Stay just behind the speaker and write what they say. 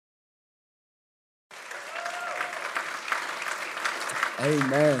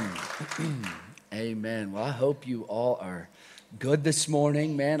Amen. Amen. Well, I hope you all are good this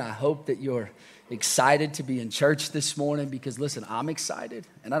morning, man. I hope that you're excited to be in church this morning because, listen, I'm excited,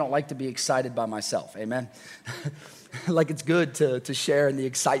 and I don't like to be excited by myself. Amen. Like it's good to share in the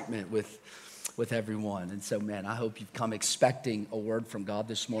excitement with everyone. And so, man, I hope you've come expecting a word from God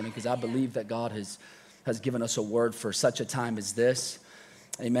this morning because I believe that God has given us a word for such a time as this.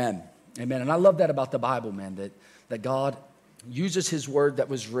 Amen. Amen. And I love that about the Bible, man, that God uses his word that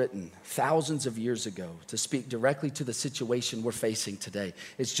was written thousands of years ago to speak directly to the situation we're facing today.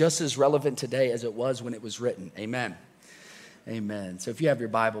 It's just as relevant today as it was when it was written. Amen. Amen. So if you have your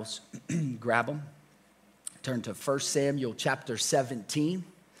Bibles, grab them. Turn to 1 Samuel chapter 17.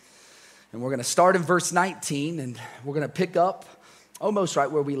 And we're going to start in verse 19, and we're going to pick up almost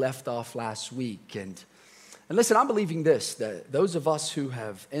right where we left off last week. And listen, I'm believing this, that those of us who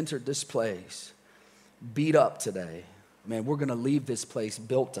have entered this place beat up today, man, we're going to leave this place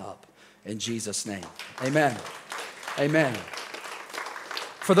built up in Jesus' name. Amen. Amen.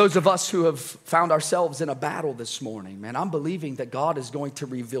 For those of us who have found ourselves in a battle this morning, man, I'm believing that God is going to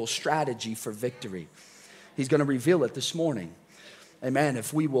reveal strategy for victory. He's going to reveal it this morning. Amen.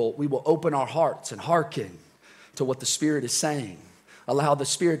 If we will open our hearts and hearken to what the Spirit is saying, allow the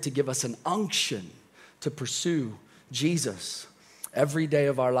Spirit to give us an unction to pursue Jesus every day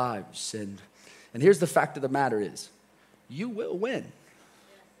of our lives. And here's the fact of the matter is, you will win.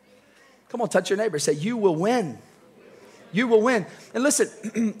 Come on, touch your neighbor. Say, you will win. You will win. And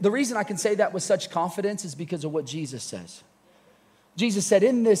listen, the reason I can say that with such confidence is because of what Jesus says. Jesus said,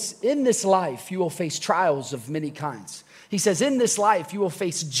 in this life, you will face trials of many kinds. He says, in this life, you will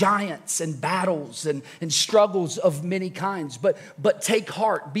face giants and battles and struggles of many kinds. But take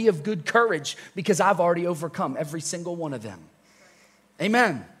heart, be of good courage, because I've already overcome every single one of them.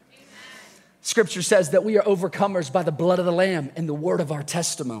 Amen. Scripture says that we are overcomers by the blood of the Lamb and the word of our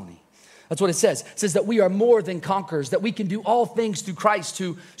testimony. That's what it says. It says that we are more than conquerors, that we can do all things through Christ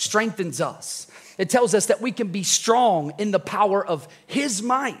who strengthens us. It tells us that we can be strong in the power of his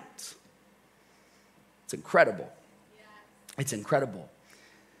might. It's incredible. It's incredible.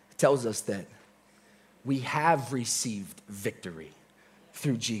 It tells us that we have received victory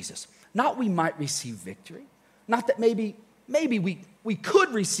through Jesus. Not we might receive victory. Not that maybe we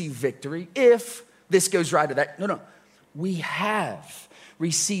could receive victory if this goes right or that. No. We have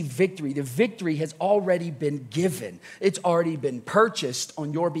received victory. The victory has already been given. It's already been purchased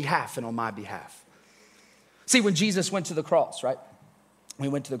on your behalf and on my behalf. See, when Jesus went to the cross, right? He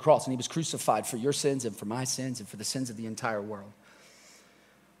went to the cross and he was crucified for your sins and for my sins and for the sins of the entire world.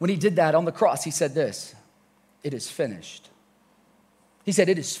 When he did that on the cross, he said this, it is finished. He said,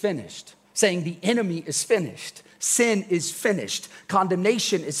 it is finished, saying the enemy is finished. Sin is finished.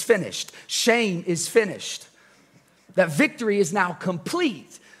 Condemnation is finished. Shame is finished. That victory is now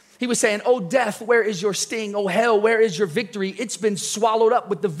complete. He was saying, oh, death, where is your sting? Oh, hell, where is your victory? It's been swallowed up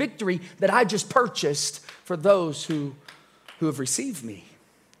with the victory that I just purchased for those who have received me.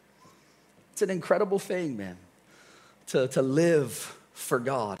 It's an incredible thing, man, to live for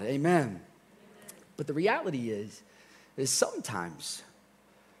God. Amen. But the reality is sometimes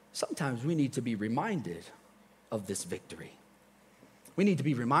we need to be reminded of this victory. We need to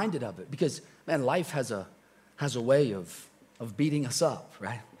be reminded of it because, man, life has a way of beating us up,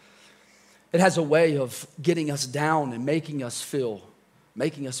 right? It has a way of getting us down and making us feel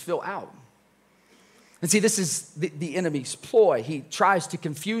out. And see, this is the enemy's ploy. He tries to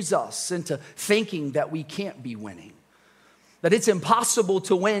confuse us into thinking that we can't be winning, that it's impossible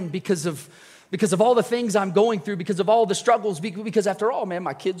to win because of all the things I'm going through, because of all the struggles, because after all, man,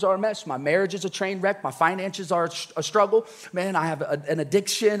 my kids are a mess. My marriage is a train wreck. My finances are a struggle. Man, I have an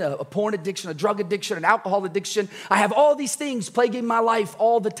addiction, a porn addiction, a drug addiction, an alcohol addiction. I have all these things plaguing my life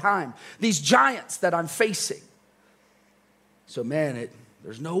all the time, these giants that I'm facing. So, man,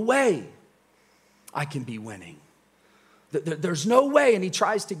 there's no way I can be winning. There's no way, and he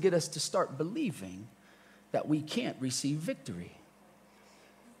tries to get us to start believing that we can't receive victory.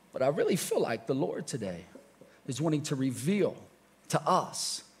 But I really feel like the Lord today is wanting to reveal to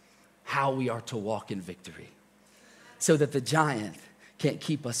us how we are to walk in victory so that the giant can't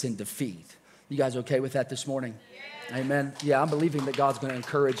keep us in defeat. You guys okay with that this morning? Yeah. Amen. Yeah, I'm believing that God's going to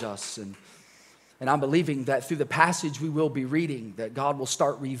encourage us. And I'm believing that through the passage we will be reading, that God will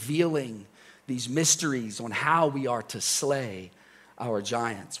start revealing these mysteries on how we are to slay our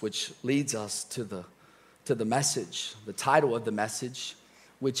giants, which leads us to the message, the title of the message,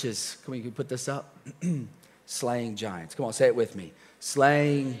 which is, can we put this up? Slaying giants. Come on, say it with me.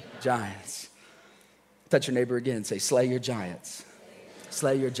 Slaying giants. Touch your neighbor again and say, slay your giants.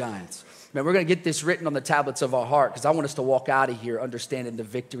 Slay your giants. Man, we're going to get this written on the tablets of our heart because I want us to walk out of here understanding the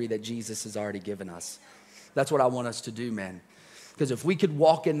victory that Jesus has already given us. That's what I want us to do, man. Because if we could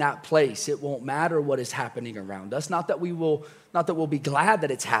walk in that place, it won't matter what is happening around us. Not that we'll be glad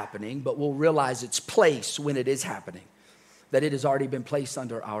that it's happening, but we'll realize its place when it is happening. That it has already been placed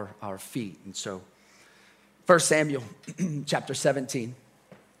under our feet. And so, 1 Samuel chapter 17,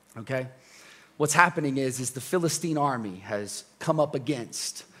 okay? What's happening is the Philistine army has come up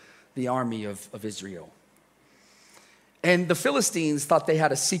against the army of Israel. And the Philistines thought they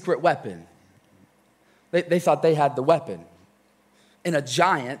had a secret weapon. They thought they had the weapon in a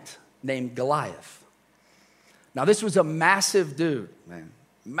giant named Goliath. Now, this was a massive dude, man,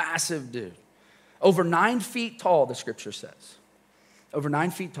 massive dude. Over 9 feet tall, the scripture says. Over 9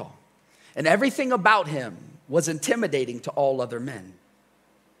 feet tall. And everything about him was intimidating to all other men.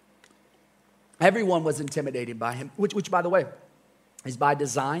 Everyone was intimidated by him, which by the way, is by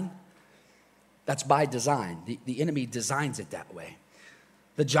design. That's by design. The enemy designs it that way.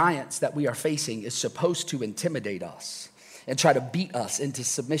 The giants that we are facing is supposed to intimidate us and try to beat us into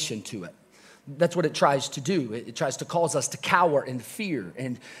submission to it. That's what it tries to do. It tries to cause us to cower in fear.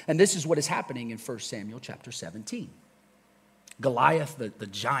 And this is what is happening in 1 Samuel chapter 17. Goliath, the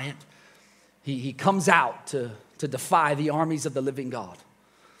giant, he comes out to defy the armies of the living God,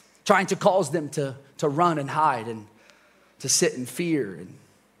 trying to cause them to run and hide and to sit in fear. And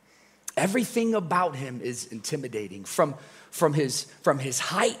everything about him is intimidating, from his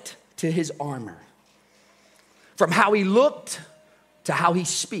height to his armor, from how he looked to how he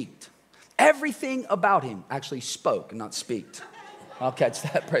speaked. Everything about him actually spoke and not speaked. I'll catch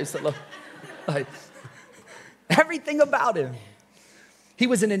that, praise the Lord. Like, everything about him. He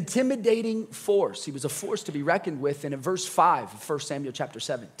was an intimidating force. He was a force to be reckoned with. And in verse 5 of 1 Samuel chapter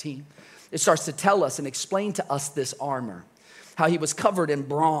 17, it starts to tell us and explain to us this armor. How he was covered in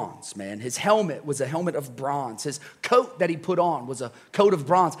bronze, man. His helmet was a helmet of bronze. His coat that he put on was a coat of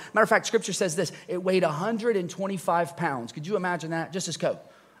bronze. Matter of fact, scripture says this. It weighed 125 pounds. Could you imagine that? Just his coat.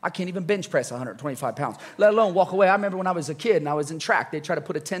 I can't even bench press 125 pounds, let alone walk away. I remember when I was a kid and I was in track, they'd try to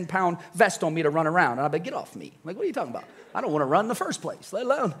put a 10-pound vest on me to run around. And I'd be like, get off me. I'm like, what are you talking about? I don't want to run in the first place, let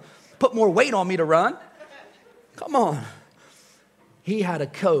alone put more weight on me to run. Come on. He had a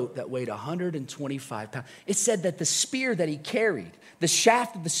coat that weighed 125 pounds. It said that the spear that he carried, the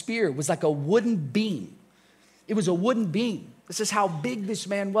shaft of the spear was like a wooden beam. It was a wooden beam. This is how big this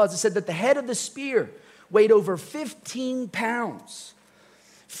man was. It said that the head of the spear weighed over 15 pounds.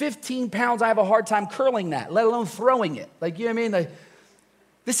 15 pounds, I have a hard time curling that, let alone throwing it. Like, you know what I mean?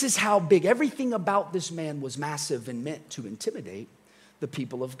 This is how big. Everything about this man was massive and meant to intimidate the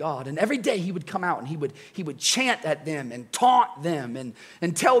people of God. And every day he would come out and he would chant at them and taunt them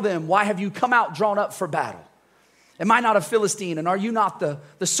and tell them, why have you come out drawn up for battle? Am I not a Philistine? And are you not the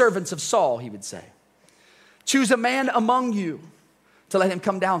servants of Saul? He would say. Choose a man among you to let him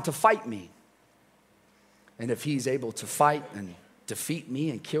come down to fight me. And if he's able to fight and defeat me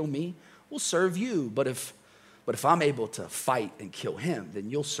and kill me, we'll serve you. But if I'm able to fight and kill him, then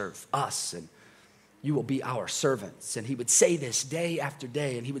you'll serve us and you will be our servants. And he would say this day after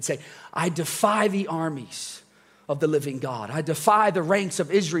day. And he would say, I defy the armies of the living God. I defy the ranks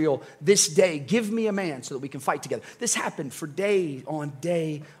of Israel this day. Give me a man so that we can fight together. This happened for day on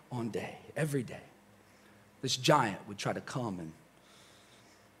day on day, every day. This giant would try to come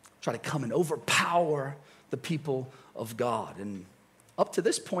and overpower the people of God. And up to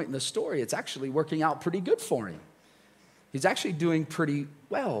this point in the story, it's actually working out pretty good for him. He's actually doing pretty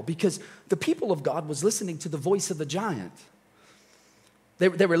well because the people of God was listening to the voice of the giant.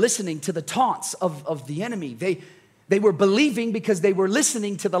 They were listening to the taunts of the enemy. They were believing because they were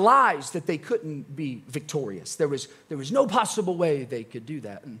listening to the lies that they couldn't be victorious. There was no possible way they could do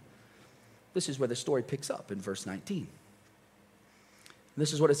that. And this is where the story picks up in verse 19. And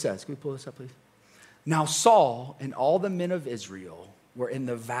this is what it says. Can we pull this up, please? Now Saul and all the men of Israel were in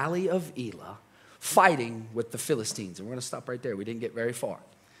the valley of Elah fighting with the Philistines. And we're going to stop right there. We didn't get very far.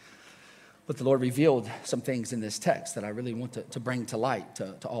 But the Lord revealed some things in this text that I really want to bring to light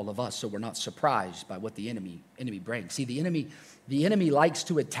to all of us so we're not surprised by what the enemy brings. See, the enemy likes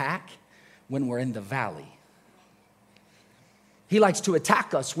to attack when we're in the valley. He likes to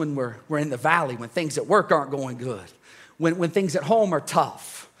attack us when we're in the valley, when things at work aren't going good, when things at home are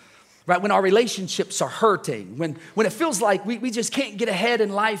tough. Right, when our relationships are hurting, when it feels like we just can't get ahead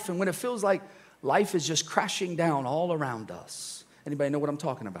in life, and when it feels like life is just crashing down all around us. Anybody know what I'm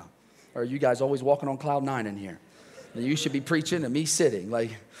talking about? Or are you guys always walking on cloud 9 in here? And you should be preaching and me sitting.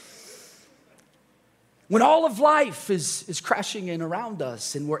 Like, when all of life is crashing in around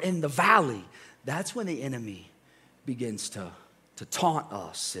us and we're in the valley, that's when the enemy begins to to taunt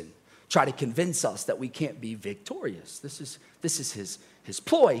us and try to convince us that we can't be victorious. This is his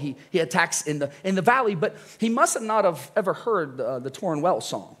ploy. He attacks in the valley, but he must not have ever heard the Torrin Wells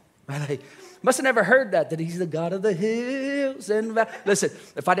song. Right? He must have never heard that he's the God of the hills and valley. Listen,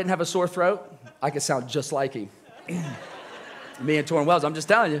 if I didn't have a sore throat, I could sound just like him. Me and Torrin Wells, I'm just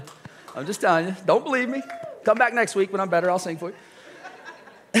telling you. Don't believe me. Come back next week when I'm better. I'll sing for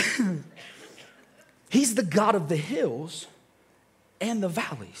you. He's the God of the hills and the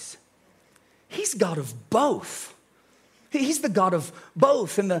valleys. He's God of both. He's the God of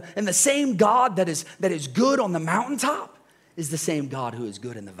both. And the same God that is good on the mountaintop is the same God who is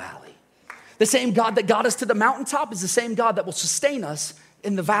good in the valley. The same God that got us to the mountaintop is the same God that will sustain us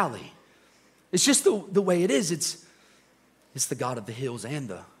in the valley. It's just the way it is. It's the God of the hills and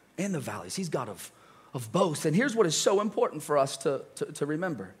the valleys. He's God of both. And here's what is so important for us to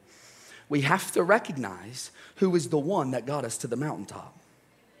remember. We have to recognize who is the one that got us to the mountaintop.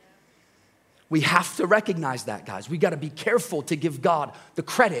 We have to recognize that, guys. We got to be careful to give God the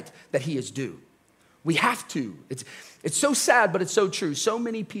credit that he is due. We have to. It's so sad, but it's so true. So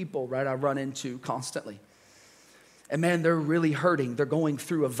many people, right, I run into constantly. And man, they're really hurting. They're going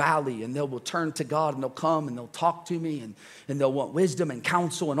through a valley, and they will turn to God, and they'll come and they'll talk to me, and they'll want wisdom and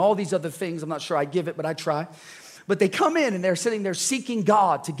counsel and all these other things. I'm not sure I give it, but I try. But they come in and they're sitting there seeking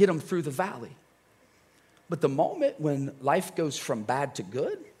God to get them through the valley. But the moment when life goes from bad to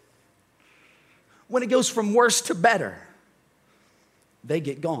good, when it goes from worse to better, they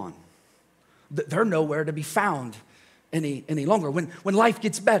get gone. They're nowhere to be found any longer. When life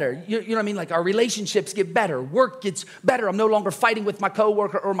gets better, you know what I mean? Like our relationships get better, work gets better. I'm no longer fighting with my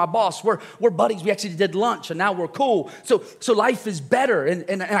coworker or my boss. We're buddies. We actually did lunch and now we're cool. So life is better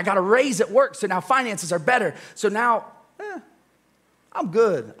and I got a raise at work. So now finances are better. So now, I'm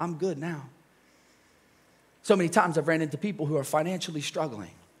good. I'm good now. So many times I've ran into people who are financially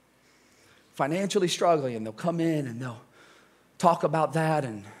struggling, and they'll come in and they'll talk about that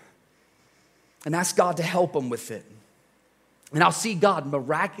and ask God to help them with it. And I'll see God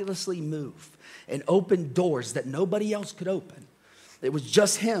miraculously move and open doors that nobody else could open. It was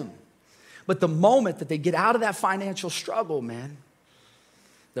just him. But the moment that they get out of that financial struggle, man,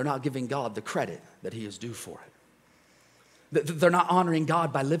 they're not giving God the credit that he is due for it. They're not honoring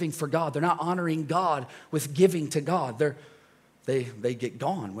God by living for God. They're not honoring God with giving to God. They get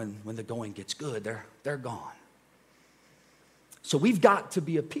gone when the going gets good. They're gone. So we've got to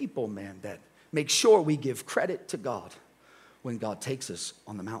be a people, man, that make sure we give credit to God when God takes us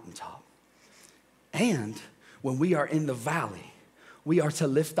on the mountaintop. And when we are in the valley, we are to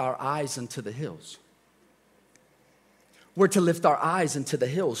lift our eyes into the hills. We're to lift our eyes into the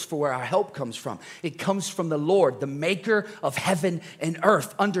hills for where our help comes from. It comes from the Lord, the maker of heaven and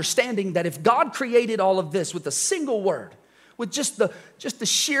earth, understanding that if God created all of this with a single word, with just the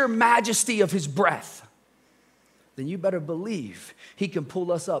sheer majesty of his breath, then you better believe he can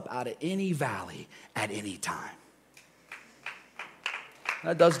pull us up out of any valley at any time.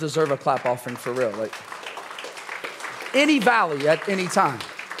 That does deserve a clap offering for real. Like any valley at any time.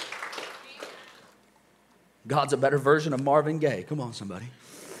 God's a better version of Marvin Gaye. Come on, somebody.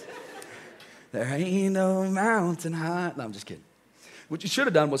 There ain't no mountain high. No, I'm just kidding. What you should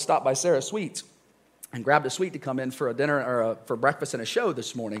have done was stop by Sarah Sweets and grabbed a sweet to come in for a dinner or for breakfast and a show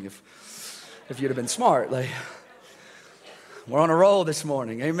this morning if you'd have been smart. Like, we're on a roll this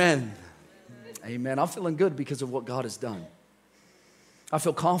morning. Amen. Amen. I'm feeling good because of what God has done. I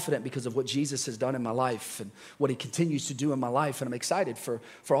feel confident because of what Jesus has done in my life and what he continues to do in my life. And I'm excited for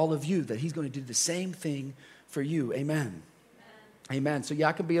all of you that he's going to do the same thing for you. Amen. Amen. So yeah,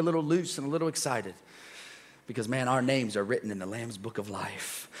 I can be a little loose and a little excited because, man, our names are written in the Lamb's Book of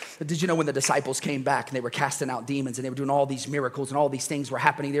Life. But did you know when the disciples came back and they were casting out demons and they were doing all these miracles and all these things were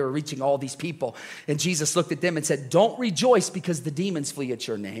happening, they were reaching all these people. And Jesus looked at them and said, don't rejoice because the demons flee at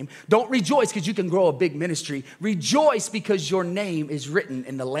your name. Don't rejoice because you can grow a big ministry. Rejoice because your name is written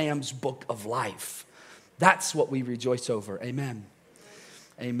in the Lamb's Book of Life. That's what we rejoice over. Amen.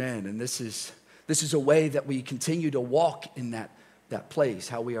 Amen. And this is a way that we continue to walk in that place,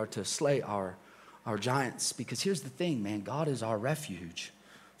 how we are to slay our giants. Because here's the thing, man, God is our refuge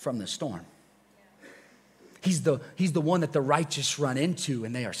from the storm. He's the one that the righteous run into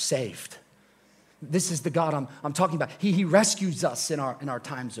and they are saved. This is the God I'm talking about. He rescues us in our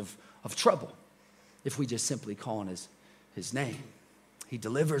times of trouble if we just simply call on his name. He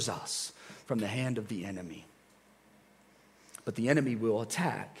delivers us from the hand of the enemy. But the enemy will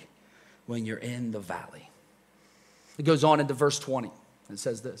attack when you're in the valley. It goes on into verse 20 and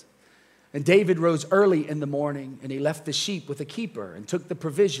says this. And David rose early in the morning, and he left the sheep with a keeper and took the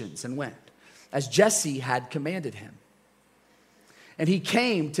provisions and went, as Jesse had commanded him. And he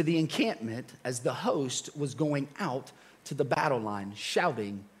came to the encampment as the host was going out to the battle line,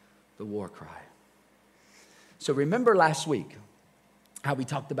 shouting the war cry. So remember last week how we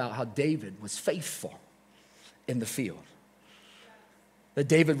talked about how David was faithful in the field. That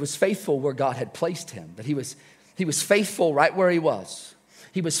David was faithful where God had placed him. That he was faithful right where he was.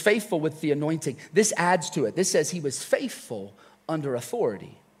 He was faithful with the anointing. This adds to it. This says he was faithful under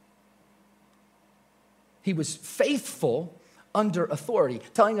authority. He was faithful under authority,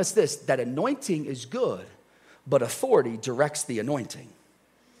 telling us this, that anointing is good, but authority directs the anointing.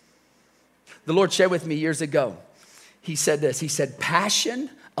 The Lord shared with me years ago, he said this, he said, passion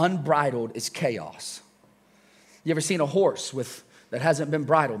unbridled is chaos. You ever seen a horse that hasn't been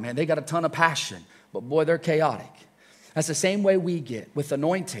bridled? Man, they got a ton of passion, but boy, they're chaotic. That's the same way we get with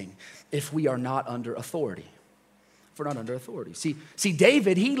anointing if we are not under authority. If we're not under authority. See,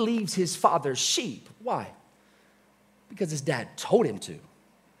 David, he leaves his father's sheep. Why? Because his dad told him to.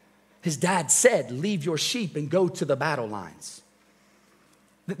 His dad said, leave your sheep and go to the battle lines.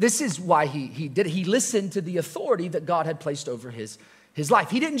 This is why he did it. He listened to the authority that God had placed over his life.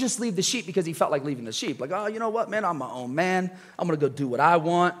 He didn't just leave the sheep because he felt like leaving the sheep. Like, oh, you know what, man, I'm my own man. I'm going to go do what I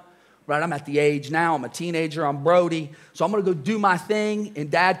want. Right? I'm at the age now. I'm a teenager. I'm Brody. So I'm going to go do my thing,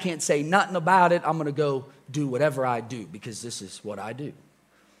 and dad can't say nothing about it. I'm going to go do whatever I do because this is what I do.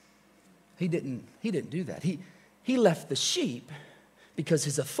 He didn't do that. He left the sheep because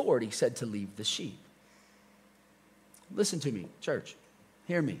his authority said to leave the sheep. Listen to me, church.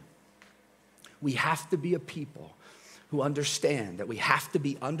 Hear me. We have to be a people who understand that we have to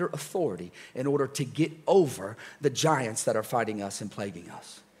be under authority in order to get over the giants that are fighting us and plaguing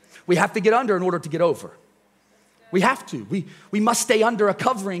us. We have to get under in order to get over. We have to. We must stay under a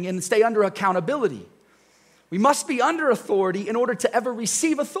covering and stay under accountability. We must be under authority in order to ever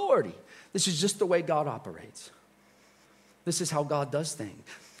receive authority. This is just the way God operates. This is how God does things.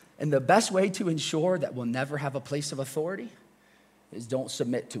 And the best way to ensure that we'll never have a place of authority is don't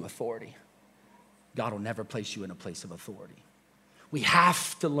submit to authority. God will never place you in a place of authority. We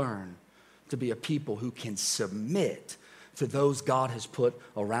have to learn to be a people who can submit to those God has put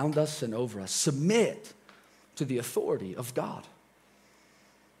around us and over us. Submit to the authority of God.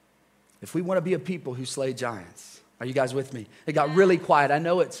 If we want to be a people who slay giants, are you guys with me? It got really quiet. I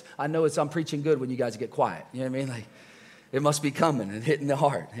know I'm preaching good when you guys get quiet. You know what I mean? Like, it must be coming and hitting the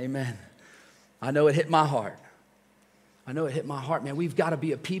heart. Amen. I know it hit my heart. Man. We've got to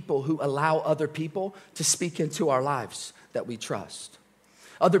be a people who allow other people to speak into our lives that we trust.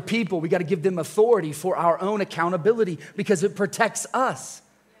 Other people, we got to give them authority for our own accountability because it protects us.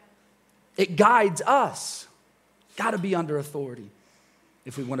 It guides us. Got to be under authority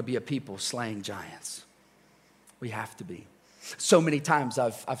if we want to be a people slaying giants. We have to be. So many times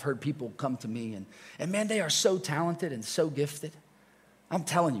I've heard people come to me and man, they are so talented and so gifted. I'm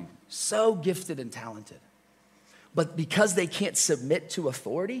telling you, so gifted and talented. But because they can't submit to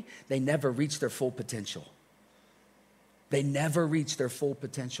authority, they never reach their full potential. They never reach their full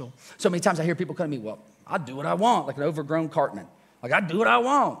potential. So many times I hear people come to me, well, I do what I want, like an overgrown cartman. Like, I do what I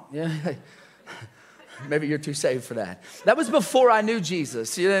want. Yeah. Maybe you're too saved for that. That was before I knew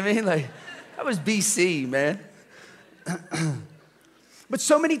Jesus. You know what I mean? Like, that was BC, man. But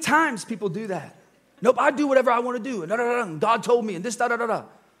so many times people do that. Nope, I do whatever I want to do. And God told me and this, da-da-da-da.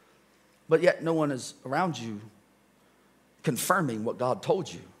 But yet no one is around you confirming what God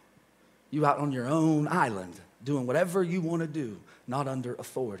told you. You out on your own island doing whatever you want to do, not under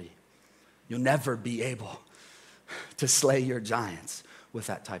authority. You'll never be able to slay your giants with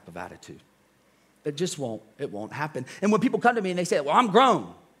that type of attitude. It won't happen. And when people come to me and they say, well, I'm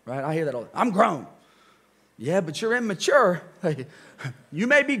grown, right? I hear that all the time. I'm grown. Yeah, but you're immature. You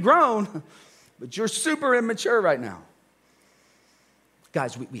may be grown, but you're super immature right now.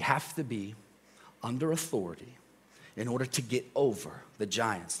 Guys, we have to be under authority in order to get over the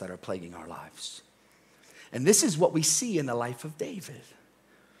giants that are plaguing our lives. And this is what we see in the life of David.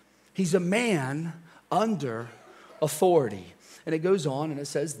 He's a man under authority. And it goes on and it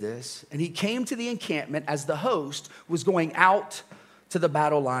says this, and he came to the encampment as the host was going out to the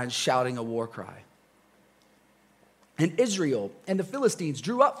battle lines shouting a war cry. And Israel and the Philistines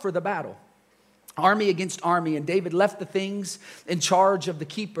drew up for the battle, army against army, and David left the things in charge of the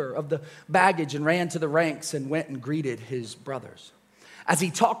keeper of the baggage and ran to the ranks and went and greeted his brothers. As he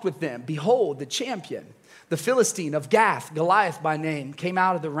talked with them, behold, the champion, the Philistine of Gath, Goliath by name, came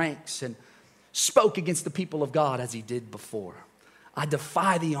out of the ranks and spoke against the people of God as he did before. I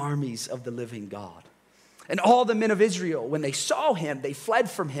defy the armies of the living God. And all the men of Israel, when they saw him, they fled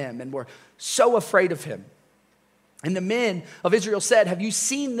from him and were so afraid of him. And the men of Israel said, have you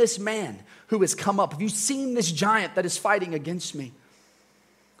seen this man who has come up? Have you seen this giant that is fighting against me?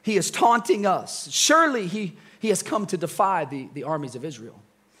 He is taunting us. Surely he has come to defy the armies of Israel.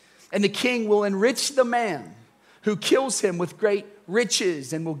 And the king will enrich the man who kills him with great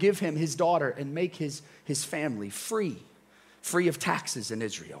riches and will give him his daughter and make his family free of taxes in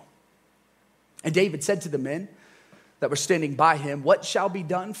Israel. And David said to the men that were standing by him, what shall be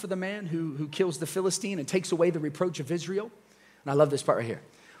done for the man who kills the Philistine and takes away the reproach of Israel? And I love this part right here.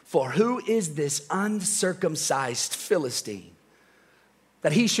 For who is this uncircumcised Philistine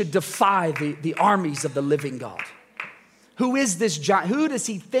that he should defy the armies of the living God? Who is this giant? Who does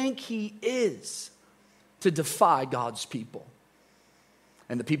he think he is to defy God's people?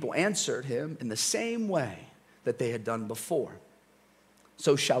 And the people answered him in the same way that they had done before.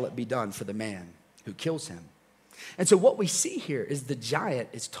 So shall it be done for the man who kills him. And so what we see here is the giant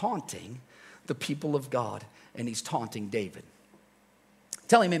is taunting the people of God, and he's taunting David.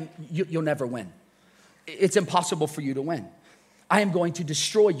 Telling him, you'll never win. It's impossible for you to win. I am going to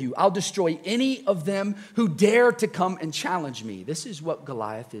destroy you. I'll destroy any of them who dare to come and challenge me. This is what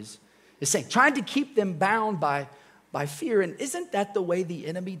Goliath is saying. Trying to keep them bound by fear. And isn't that the way the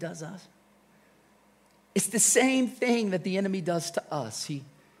enemy does us? It's the same thing that the enemy does to us. He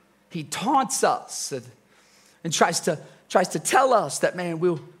taunts us and tries to tell us that, man,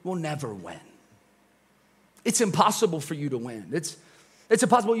 we'll never win. It's impossible for you to win. It's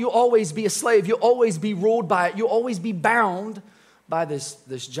impossible. You'll always be a slave. You'll always be ruled by it. You'll always be bound by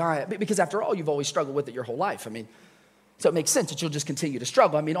this giant. Because after all, you've always struggled with it your whole life. I mean, so it makes sense that you'll just continue to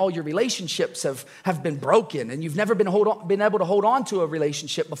struggle. I mean, all your relationships have been broken, and you've never been able to hold on to a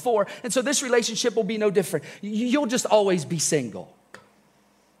relationship before. And so this relationship will be no different. You'll just always be single.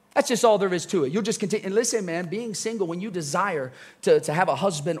 That's just all there is to it. You'll just continue. And listen, man, being single, when you desire to have a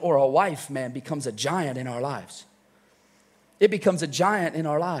husband or a wife, man, becomes a giant in our lives. It becomes a giant in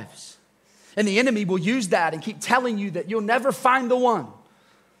our lives. And the enemy will use that and keep telling you that you'll never find the one.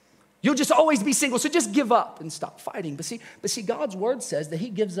 You'll just always be single, so just give up and stop fighting. But see, God's word says that he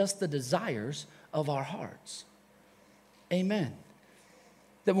gives us the desires of our hearts. Amen.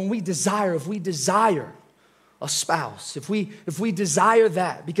 That when if we desire a spouse, if we desire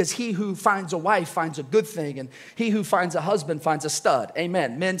that, because he who finds a wife finds a good thing, and he who finds a husband finds a stud.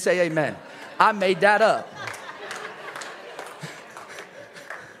 Amen. Men say amen. I made that up.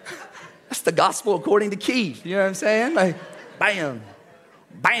 That's the gospel according to Keith. You know what I'm saying? Like, bam,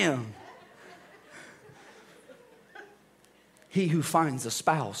 bam. He who finds a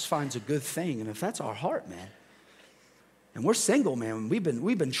spouse finds a good thing. And if that's our heart, man, and we're single, man, we've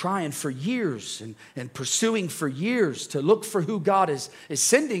been trying for years and pursuing for years to look for who God is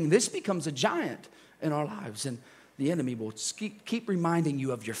sending, this becomes a giant in our lives. And the enemy will keep reminding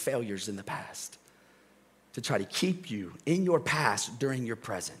you of your failures in the past to try to keep you in your past during your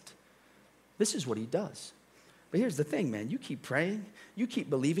present. This is what he does. But here's the thing, man. You keep praying, you keep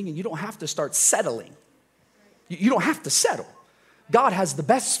believing, and you don't have to start settling. You don't have to settle. God has the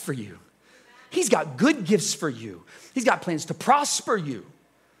best for you. He's got good gifts for you. He's got plans to prosper you.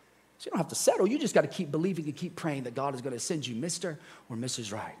 So you don't have to settle. You just got to keep believing and keep praying that God is going to send you Mr. or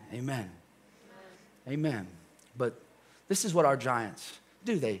Mrs. Right. Amen. Amen. But this is what our giants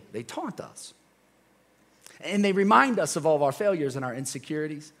do. They taunt us. And they remind us of all of our failures and our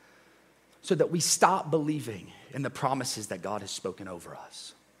insecurities so that we stop believing in the promises that God has spoken over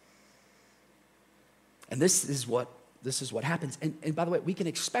us. And this is what happens. And by the way, we can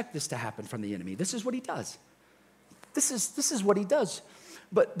expect this to happen from the enemy. This is what he does. This is what he does.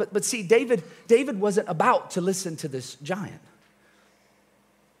 But see, David wasn't about to listen to this giant.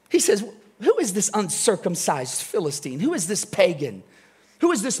 He says, who is this uncircumcised Philistine? Who is this pagan?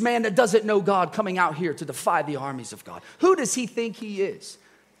 Who is this man that doesn't know God coming out here to defy the armies of God? Who does he think he is?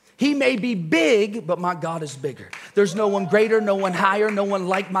 He may be big, but my God is bigger. There's no one greater, no one higher, no one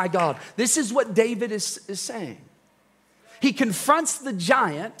like my God. This is what David is saying. He confronts the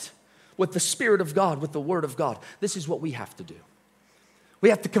giant with the Spirit of God, with the Word of God. This is what we have to do. We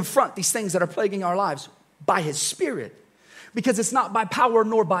have to confront these things that are plaguing our lives by His Spirit. Because it's not by power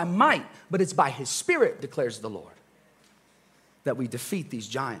nor by might, but it's by His Spirit, declares the Lord, that we defeat these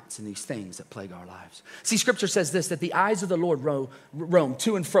giants and these things that plague our lives. See, Scripture says this, that the eyes of the Lord roam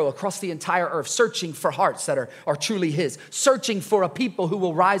to and fro across the entire earth, searching for hearts that are truly His, searching for a people who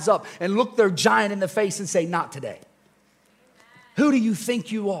will rise up and look their giant in the face and say, not today. Who do you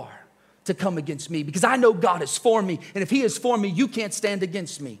think you are to come against me? Because I know God is for me, and if He is for me, you can't stand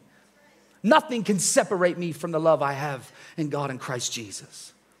against me. Nothing can separate me from the love I have in God and Christ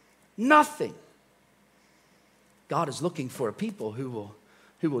Jesus. Nothing. God is looking for a people who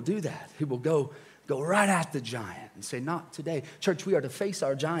will do that, who will go right at the giant and say, not today. Church, we are to face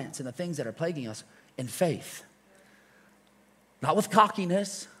our giants and the things that are plaguing us in faith. not with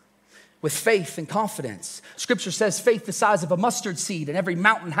cockiness, with faith and confidence. Scripture says faith the size of a mustard seed, and every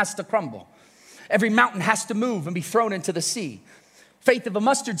mountain has to crumble. Every mountain has to move and be thrown into the sea. Faith of a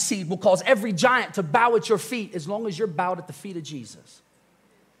mustard seed will cause every giant to bow at your feet as long as you're bowed at the feet of Jesus.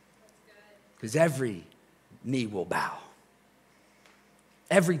 Because every knee will bow.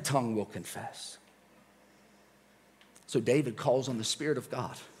 Every tongue will confess. So David calls on the Spirit of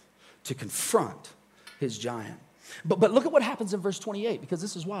God to confront his giant. But look at what happens in verse 28, because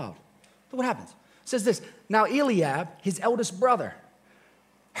this is wild. Look what happens. It says this, now Eliab, his eldest brother,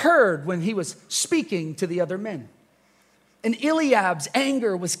 heard when he was speaking to the other men. And Eliab's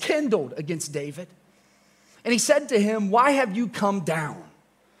anger was kindled against David. And he said to him, why have you come down?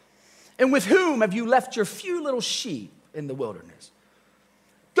 And with whom have you left your few little sheep in the wilderness?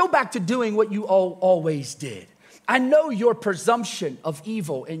 Go back to doing what you always did. I know your presumption of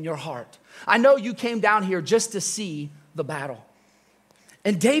evil in your heart. I know you came down here just to see the battle.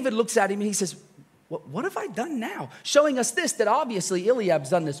 And David looks at him and he says, what have I done now? Showing us this, that obviously Eliab's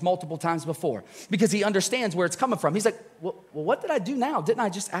done this multiple times before because he understands where it's coming from. He's like, well, what did I do now? Didn't I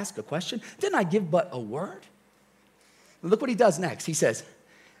just ask a question? Didn't I give but a word? Look what he does next. He says,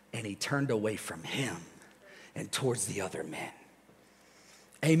 and he turned away from him and towards the other men.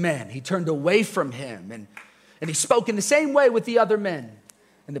 Amen. He turned away from him and he spoke in the same way with the other men.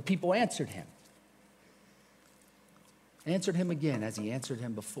 And the people answered him. Answered him again as he answered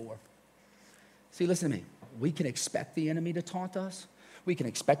him before. See, listen to me. We can expect the enemy to taunt us. We can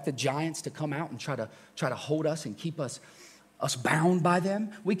expect the giants to come out and try to hold us and keep us bound by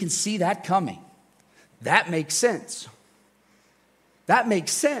them. We can see that coming. That makes sense. That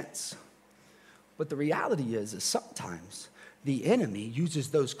makes sense. But the reality is sometimes the enemy uses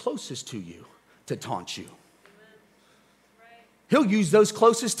those closest to you to taunt you. He'll use those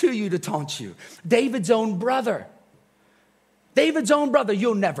closest to you to taunt you. David's own brother.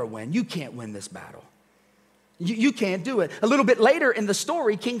 You'll never win. You can't win this battle. You can't do it. A little bit later in the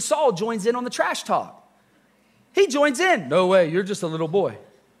story, King Saul joins in on the trash talk. He joins in. No way, you're just a little boy.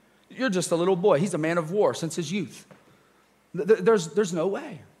 You're just a little boy. He's a man of war since his youth. There's no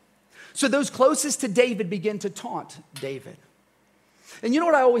way. So those closest to David begin to taunt David. And you know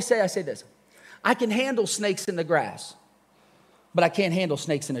what I always say? I say this. I can handle snakes in the grass, but I can't handle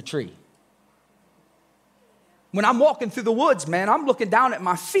snakes in a tree. When I'm walking through the woods, man, I'm looking down at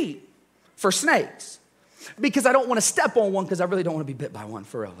my feet for snakes because I don't want to step on one because I really don't want to be bit by one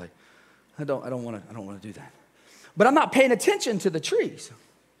for real. Like, I don't want to do that. But I'm not paying attention to the trees.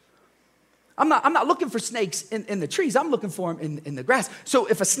 I'm not looking for snakes in the trees. I'm looking for them in the grass. So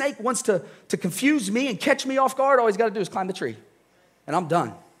if a snake wants to confuse me and catch me off guard, all he's got to do is climb the tree. And I'm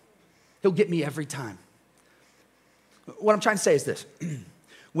done. He'll get me every time. What I'm trying to say is this.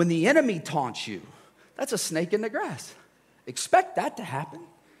 When the enemy taunts you, that's a snake in the grass. Expect that to happen.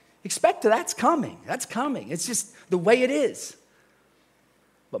 Expect that's coming. That's coming. It's just the way it is.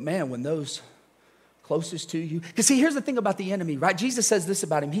 But man, when those closest to you, because see, here's the thing about the enemy, right? Jesus says this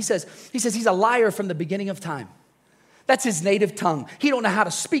about him. He says he's a liar from the beginning of time. That's his native tongue. He don't know how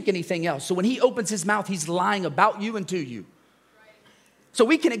to speak anything else. So when he opens his mouth, he's lying about you and to you. So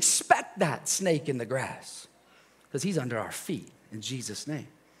we can expect that snake in the grass because he's under our feet in Jesus' name.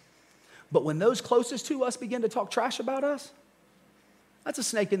 But when those closest to us begin to talk trash about us, that's a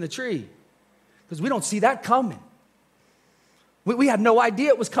snake in the tree because we don't see that coming. We had no idea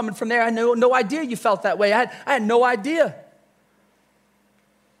it was coming from there. I had no idea you felt that way. I had no idea.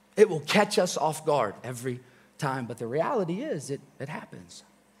 It will catch us off guard every time. But the reality is it happens.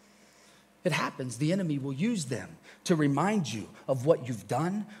 It happens. The enemy will use them to remind you of what you've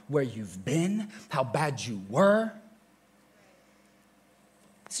done, where you've been, how bad you were.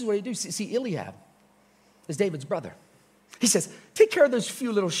 This is what he do. See, Eliab is David's brother. He says, take care of those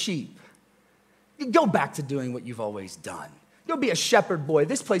few little sheep. Go back to doing what you've always done. Go be a shepherd boy.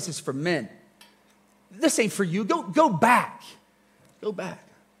 This place is for men. This ain't for you. Go back. Go back.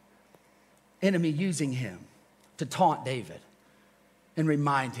 Enemy using him to taunt David and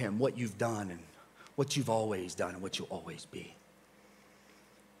remind him what you've done and what you've always done and what you'll always be.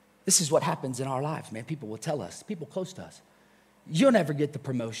 This is what happens in our lives, man. People will tell us, people close to us, you'll never get the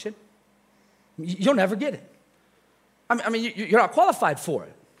promotion. You'll never get it. I mean, you're not qualified for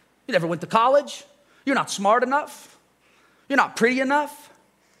it. You never went to college. You're not smart enough. You're not pretty enough.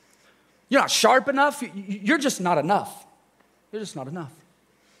 You're not sharp enough. You're just not enough. You're just not enough.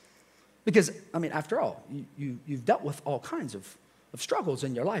 Because, I mean, after all, you've dealt with all kinds of struggles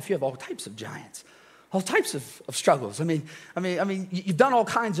in your life. You have all types of giants, all types of struggles. I mean, you've done all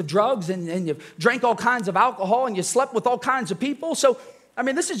kinds of drugs and you've drank all kinds of alcohol and you slept with all kinds of people. So, I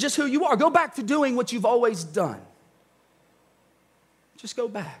mean, this is just who you are. Go back to doing what you've always done. Just go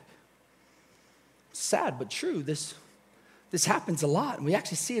back. Sad but true, this happens a lot, and we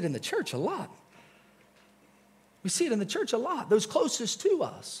actually see it in the church a lot. We see it in the church a lot. Those closest to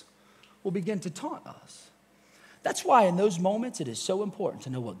us will begin to taunt us. That's why in those moments it is so important to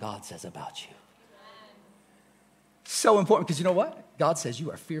know what God says about you. So important, because you know what? God says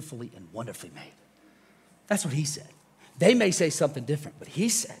you are fearfully and wonderfully made. That's what he said. They may say something different, but he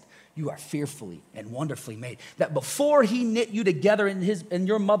said you are fearfully and wonderfully made. That before he knit you together in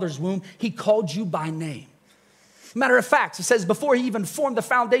your mother's womb, he called you by name. Matter of fact, it says before he even formed the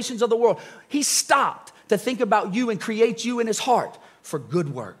foundations of the world, he stopped to think about you and create you in his heart for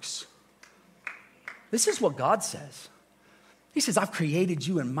good works. This is what God says. He says, I've created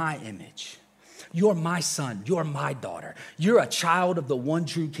you in my image. You're my son. You're my daughter. You're a child of the one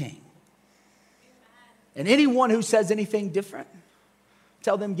true King. And anyone who says anything different,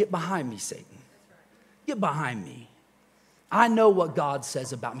 tell them, get behind me, Satan. Get behind me. I know what God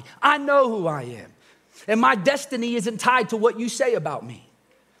says about me. I know who I am. And my destiny isn't tied to what you say about me.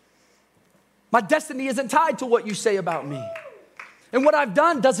 My destiny isn't tied to what you say about me. And what I've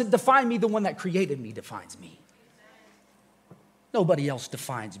done doesn't define me. The one that created me defines me. Nobody else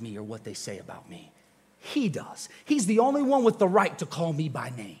defines me or what they say about me. He does. He's the only one with the right to call me by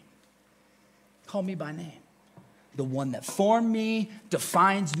name. Call me by name. The one that formed me,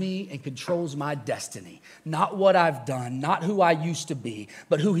 defines me, and controls my destiny. Not what I've done, not who I used to be,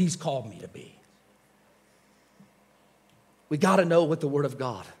 but who he's called me to be. We got to know what the Word of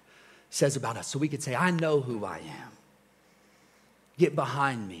God says about us so we can say, I know who I am. Get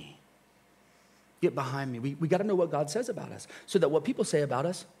behind me. Get behind me. We got to know what God says about us so that what people say about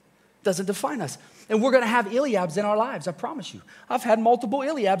us doesn't define us. And we're going to have Eliabs in our lives, I promise you. I've had multiple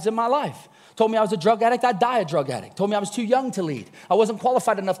Eliabs in my life. Told me I was a drug addict, I'd die a drug addict. Told me I was too young to lead. I wasn't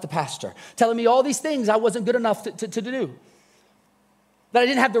qualified enough to pastor. Telling me all these things I wasn't good enough to do. That I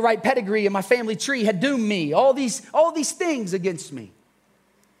didn't have the right pedigree and my family tree had doomed me. All these things against me.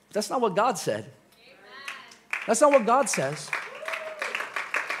 That's not what God said. That's not what God says.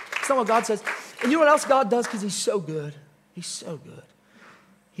 That's not what God says. And you know what else God does? Because he's so good. He's so good.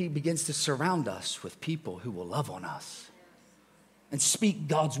 He begins to surround us with people who will love on us and speak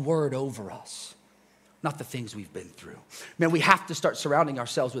God's word over us, not the things we've been through. Man, we have to start surrounding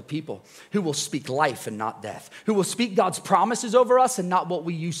ourselves with people who will speak life and not death, who will speak God's promises over us and not what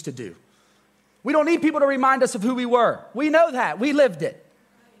we used to do. We don't need people to remind us of who we were. We know that. We lived it.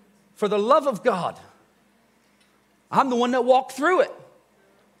 For the love of God, I'm the one that walked through it.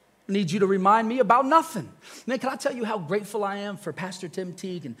 I need you to remind me about nothing. Man, can I tell you how grateful I am for Pastor Tim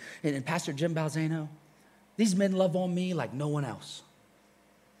Teague and Pastor Jim Balzano? These men love on me like no one else.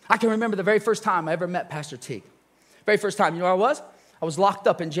 I can remember the very first time I ever met Pastor Teague. Very first time, you know where I was? I was locked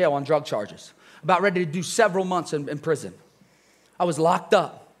up in jail on drug charges, about ready to do several months in prison. I was locked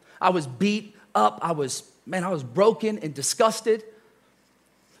up. I was beat up. I was broken and disgusted.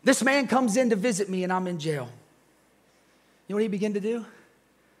 This man comes in to visit me and I'm in jail. You know what he began to do?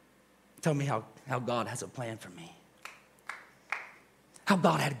 Tell me how God has a plan for me. How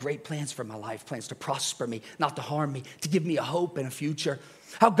God had great plans for my life, plans to prosper me, not to harm me, to give me a hope and a future.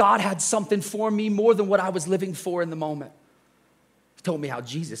 How God had something for me more than what I was living for in the moment. He told me how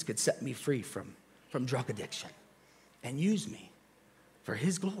Jesus could set me free from drug addiction and use me for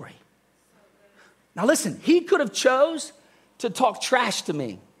his glory. Now listen, he could have chose to talk trash to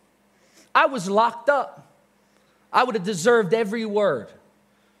me. I was locked up. I would have deserved every word.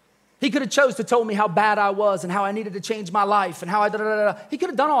 He could have chose to tell me how bad I was and how I needed to change my life and how He could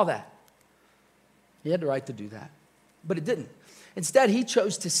have done all that. He had the right to do that, but it didn't. Instead, he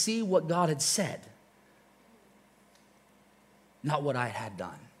chose to see what God had said, not what I had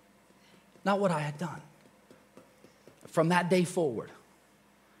done. Not what I had done. From that day forward,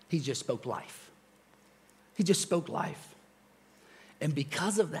 he just spoke life. He just spoke life. And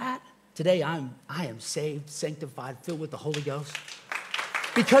because of that, today I am saved, sanctified, filled with the Holy Ghost.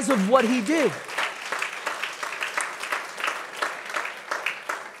 Because of what he did.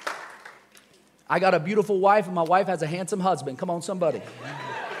 I got a beautiful wife and my wife has a handsome husband. Come on, somebody.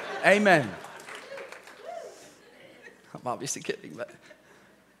 Amen. I'm obviously kidding, but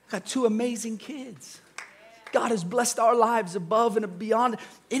I got 2 amazing kids. God has blessed our lives above and beyond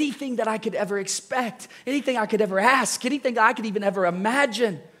anything that I could ever expect, anything I could ever ask, anything I could even ever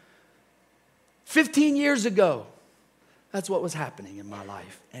imagine. 15 years ago, that's what was happening in my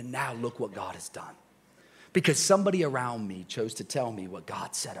life. And now look what God has done. Because somebody around me chose to tell me what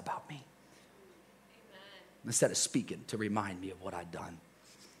God said about me. Amen. Instead of speaking to remind me of what I'd done.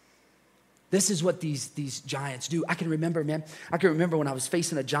 This is what these giants do. I can remember when I was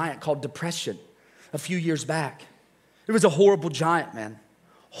facing a giant called depression a few years back. It It was a horrible giant, man.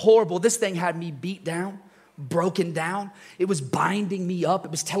 Horrible. This thing had me beat down, broken down. It was binding me up.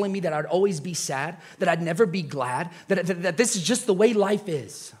 It was telling me that I'd always be sad, that I'd never be glad, that this is just the way life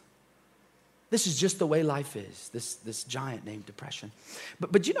is. This is just the way life is, this giant named depression.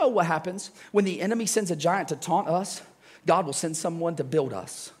 But you know what happens? When the enemy sends a giant to taunt us, God will send someone to build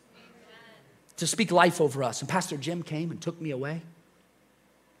us, to speak life over us. And Pastor Jim came and took me away.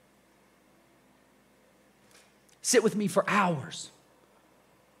 Sit with me for hours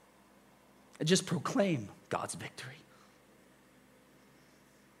and just proclaim God's victory.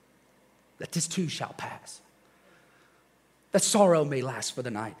 That this too shall pass. That sorrow may last for the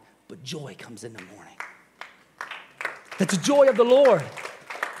night, but joy comes in the morning. That the joy of the Lord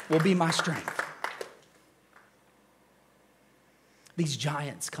will be my strength. These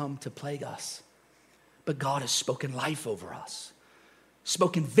giants come to plague us, but God has spoken life over us,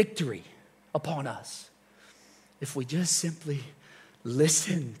 spoken victory upon us. If we just simply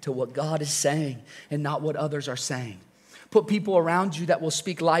listen to what God is saying and not what others are saying. Put people around you that will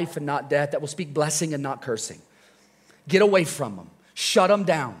speak life and not death, that will speak blessing and not cursing. Get away from them. Shut them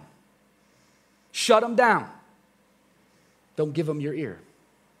down. Shut them down. Don't give them your ear.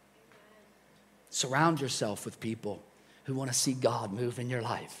 Surround yourself with people who want to see God move in your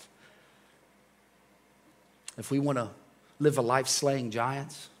life. If we want to live a life slaying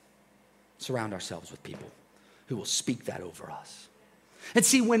giants, surround ourselves with people who will speak that over us. And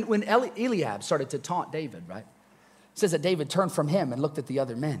see, when Eliab started to taunt David, right? It says that David turned from him and looked at the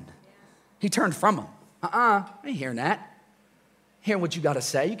other men. He turned from them. I ain't hearing that. Hearing what you got to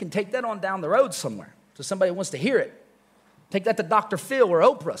say. You can take that on down the road somewhere to somebody who wants to hear it. Take that to Dr. Phil or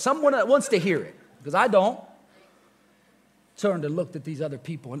Oprah, someone that wants to hear it, because I don't. Turned and looked at these other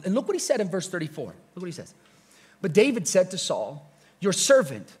people. And look what he said in verse 34. Look what he says. But David said to Saul, your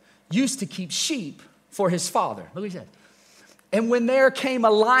servant used to keep sheep for his father. Look what he said. And when there came a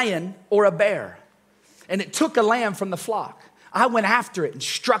lion or a bear, and it took a lamb from the flock, I went after it and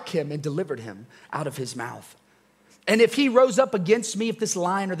struck him and delivered him out of his mouth. And if he rose up against me, if this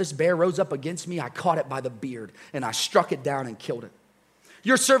lion or this bear rose up against me, I caught it by the beard and I struck it down and killed it.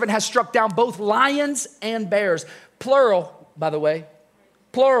 Your servant has struck down both lions and bears. Plural, by the way.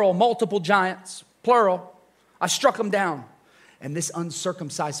 Plural, multiple giants. Plural. I struck them down. And this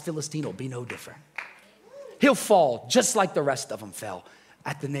uncircumcised Philistine will be no different. He'll fall just like the rest of them fell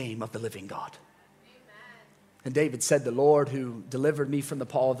at the name of the living God. Amen. And David said, the Lord who delivered me from the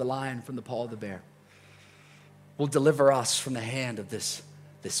paw of the lion, from the paw of the bear, will deliver us from the hand of this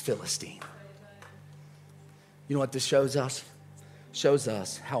Philistine. You know what this shows us? Shows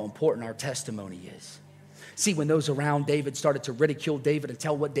us how important our testimony is. See, when those around David started to ridicule David and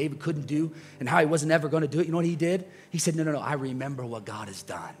tell what David couldn't do and how he wasn't ever going to do it, you know what he did? He said, no, I remember what God has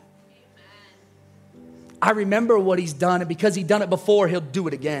done. I remember what he's done, and because he's done it before, he'll do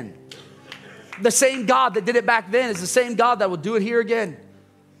it again. The same God that did it back then is the same God that will do it here again.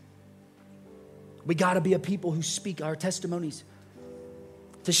 We got to be a people who speak our testimonies,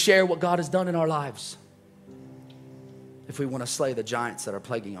 to share what God has done in our lives, if we want to slay the giants that are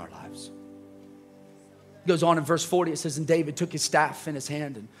plaguing our lives. It goes on in verse 40, it says, and David took his staff in his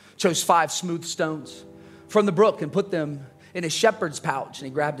hand and chose 5 smooth stones from the brook and put them in his shepherd's pouch, and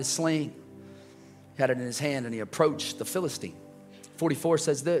he grabbed his sling. He had it in his hand, and he approached the Philistine. 44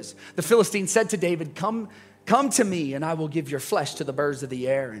 says this, the Philistine said to David, come to me, and I will give your flesh to the birds of the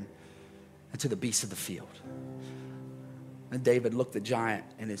air and to the beasts of the field. And David looked the giant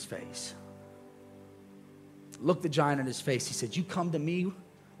in his face. Looked the giant in his face. He said, you come to me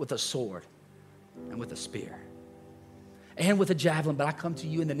with a sword and with a spear and with a javelin, but I come to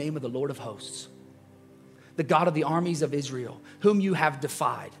you in the name of the Lord of hosts, the God of the armies of Israel, whom you have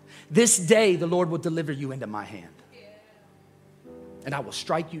defied. This day the Lord will deliver you into my hand. And I will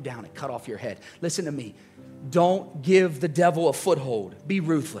strike you down and cut off your head. Listen to me. Don't give the devil a foothold. Be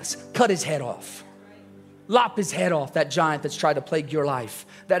ruthless. Cut his head off. Lop his head off, that giant that's tried to plague your life.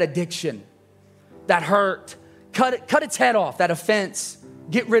 That addiction, that hurt. Cut its head off, that offense.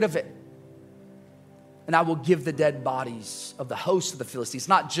 Get rid of it. And I will give the dead bodies of the host of the Philistines,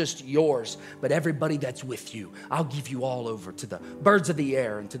 not just yours, but everybody that's with you. I'll give you all over to the birds of the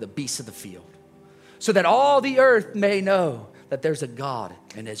air and to the beasts of the field, so that all the earth may know that there's a God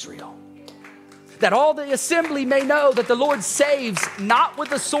in Israel. That all the assembly may know that the Lord saves not with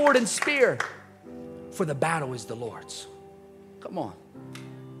the sword and spear, for the battle is the Lord's. Come on.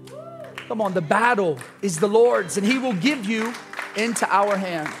 Come on, the battle is the Lord's, and he will give you into our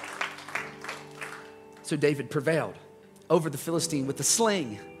hand. So David prevailed over the Philistine with a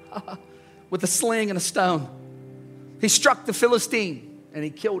sling, with a sling and a stone. He struck the Philistine and he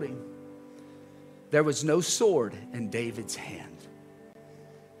killed him. There was no sword in David's hand.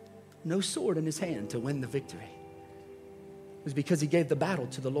 No sword in his hand to win the victory. It was because he gave the battle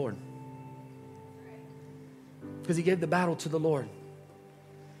to the Lord. Because he gave the battle to the Lord.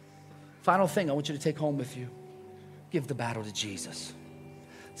 Final thing I want you to take home with you. Give the battle to Jesus.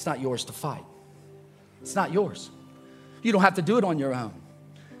 It's not yours to fight. It's not yours. You don't have to do it on your own.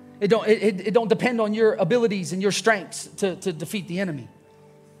 It don't depend on your abilities and your strengths to defeat the enemy.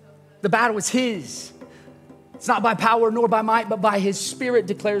 The battle is his. It's not by power nor by might, but by his Spirit,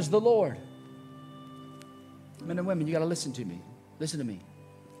 declares the Lord. Men and women, you got to listen to me. Listen to me.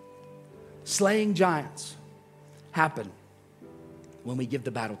 Slaying giants happen when we give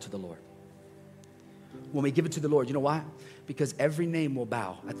the battle to the Lord. When we give it to the Lord, you know why? Because every name will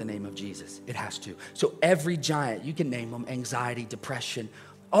bow at the name of Jesus. It has to. So every giant, you can name them, anxiety, depression,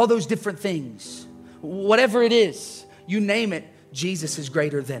 all those different things. Whatever it is, you name it, Jesus is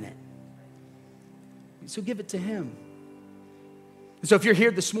greater than it. So give it to him. So if you're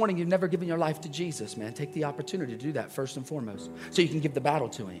here this morning, you've never given your life to Jesus, man, take the opportunity to do that first and foremost so you can give the battle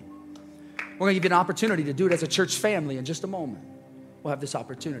to him. We're going to give you an opportunity to do it as a church family in just a moment. We'll have this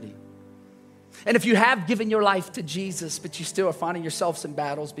opportunity. And if you have given your life to Jesus, but you still are finding yourselves in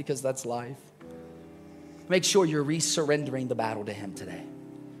battles because that's life, make sure you're resurrendering the battle to him today.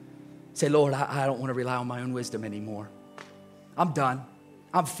 Say, Lord, I don't want to rely on my own wisdom anymore. I'm done.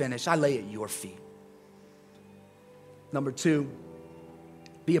 I'm finished. I lay at your feet. Number 2,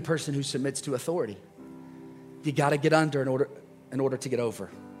 be a person who submits to authority. You got to get under in order to get over.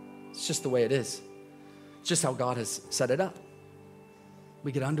 It's just the way it is. It's just how God has set it up.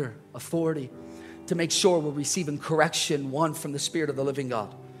 We get under authority to make sure we're receiving correction, one, from the Spirit of the living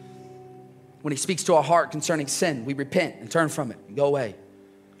God. When he speaks to our heart concerning sin, we repent and turn from it and go away.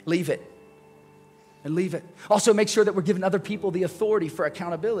 Leave it. And leave it. Also, make sure that we're giving other people the authority for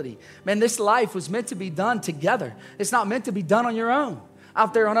accountability. Man, this life was meant to be done together. It's not meant to be done on your own,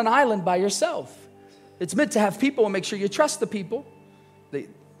 out there on an island by yourself. It's meant to have people, and make sure you trust the people.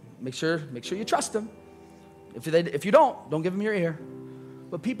 Make sure you trust them. If you don't give them your ear.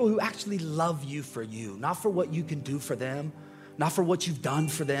 But people who actually love you for you, not for what you can do for them, not for what you've done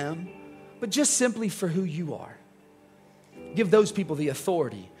for them, but just simply for who you are. Give those people the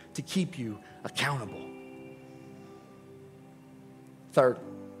authority to keep you accountable. Third,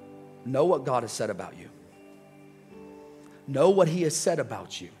 know what God has said about you. Know what he has said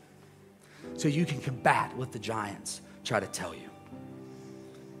about you so you can combat what the giants try to tell you.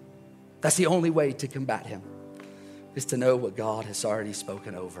 That's the only way to combat him, is to know what God has already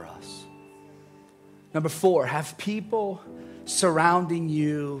spoken over us. Number 4, have people surrounding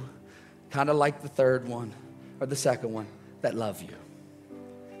you, kind of like the third one or the second one, that love you.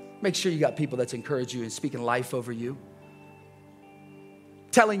 Make sure you got people that's encouraging you and speaking life over you,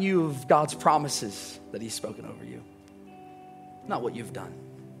 telling you of God's promises that he's spoken over you, not what you've done.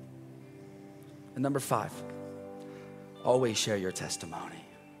 And number 5, always share your testimony.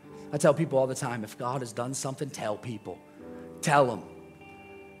 I tell people all the time, if God has done something, tell people. Tell them.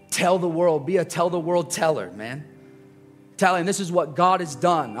 Tell the world. Be a tell the world teller, man. Tell him this is what God has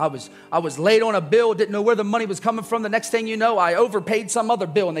done. I was late on a bill, didn't know where the money was coming from. The next thing you know, I overpaid some other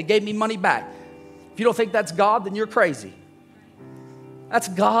bill and they gave me money back. If you don't think that's God, then you're crazy. That's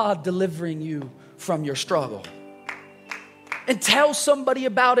God delivering you from your struggle. And tell somebody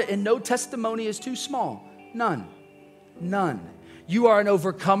about it, and no testimony is too small. None. You are an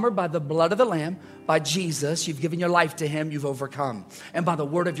overcomer by the blood of the Lamb, by Jesus. You've given your life to him, you've overcome. And by the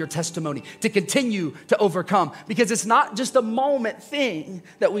word of your testimony, to continue to overcome. Because it's not just a moment thing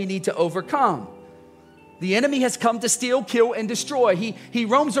that we need to overcome. The enemy has come to steal, kill, and destroy. He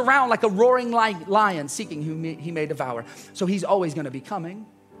roams around like a roaring lion, seeking whom he may devour. So he's always going to be coming.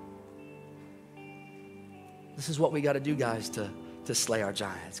 This is what we got to do, guys, to slay our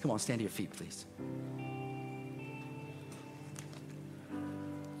giants. Come on, stand to your feet, please.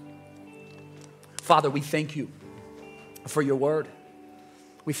 Father, we thank you for your word.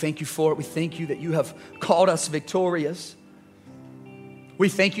 We thank you for it. We thank you that you have called us victorious. We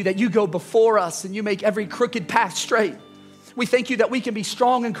thank you that you go before us and you make every crooked path straight. We thank you that we can be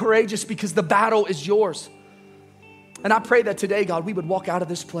strong and courageous because the battle is yours. And I pray that today, God, we would walk out of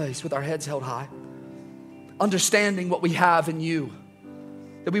this place with our heads held high, understanding what we have in you.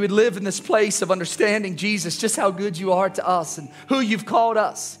 That we would live in this place of understanding, Jesus, just how good you are to us and who you've called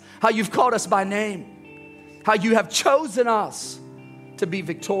us. How you've called us by name, how you have chosen us to be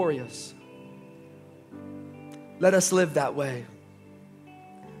victorious. Let us live that way.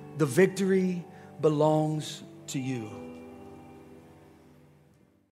 The victory belongs to you.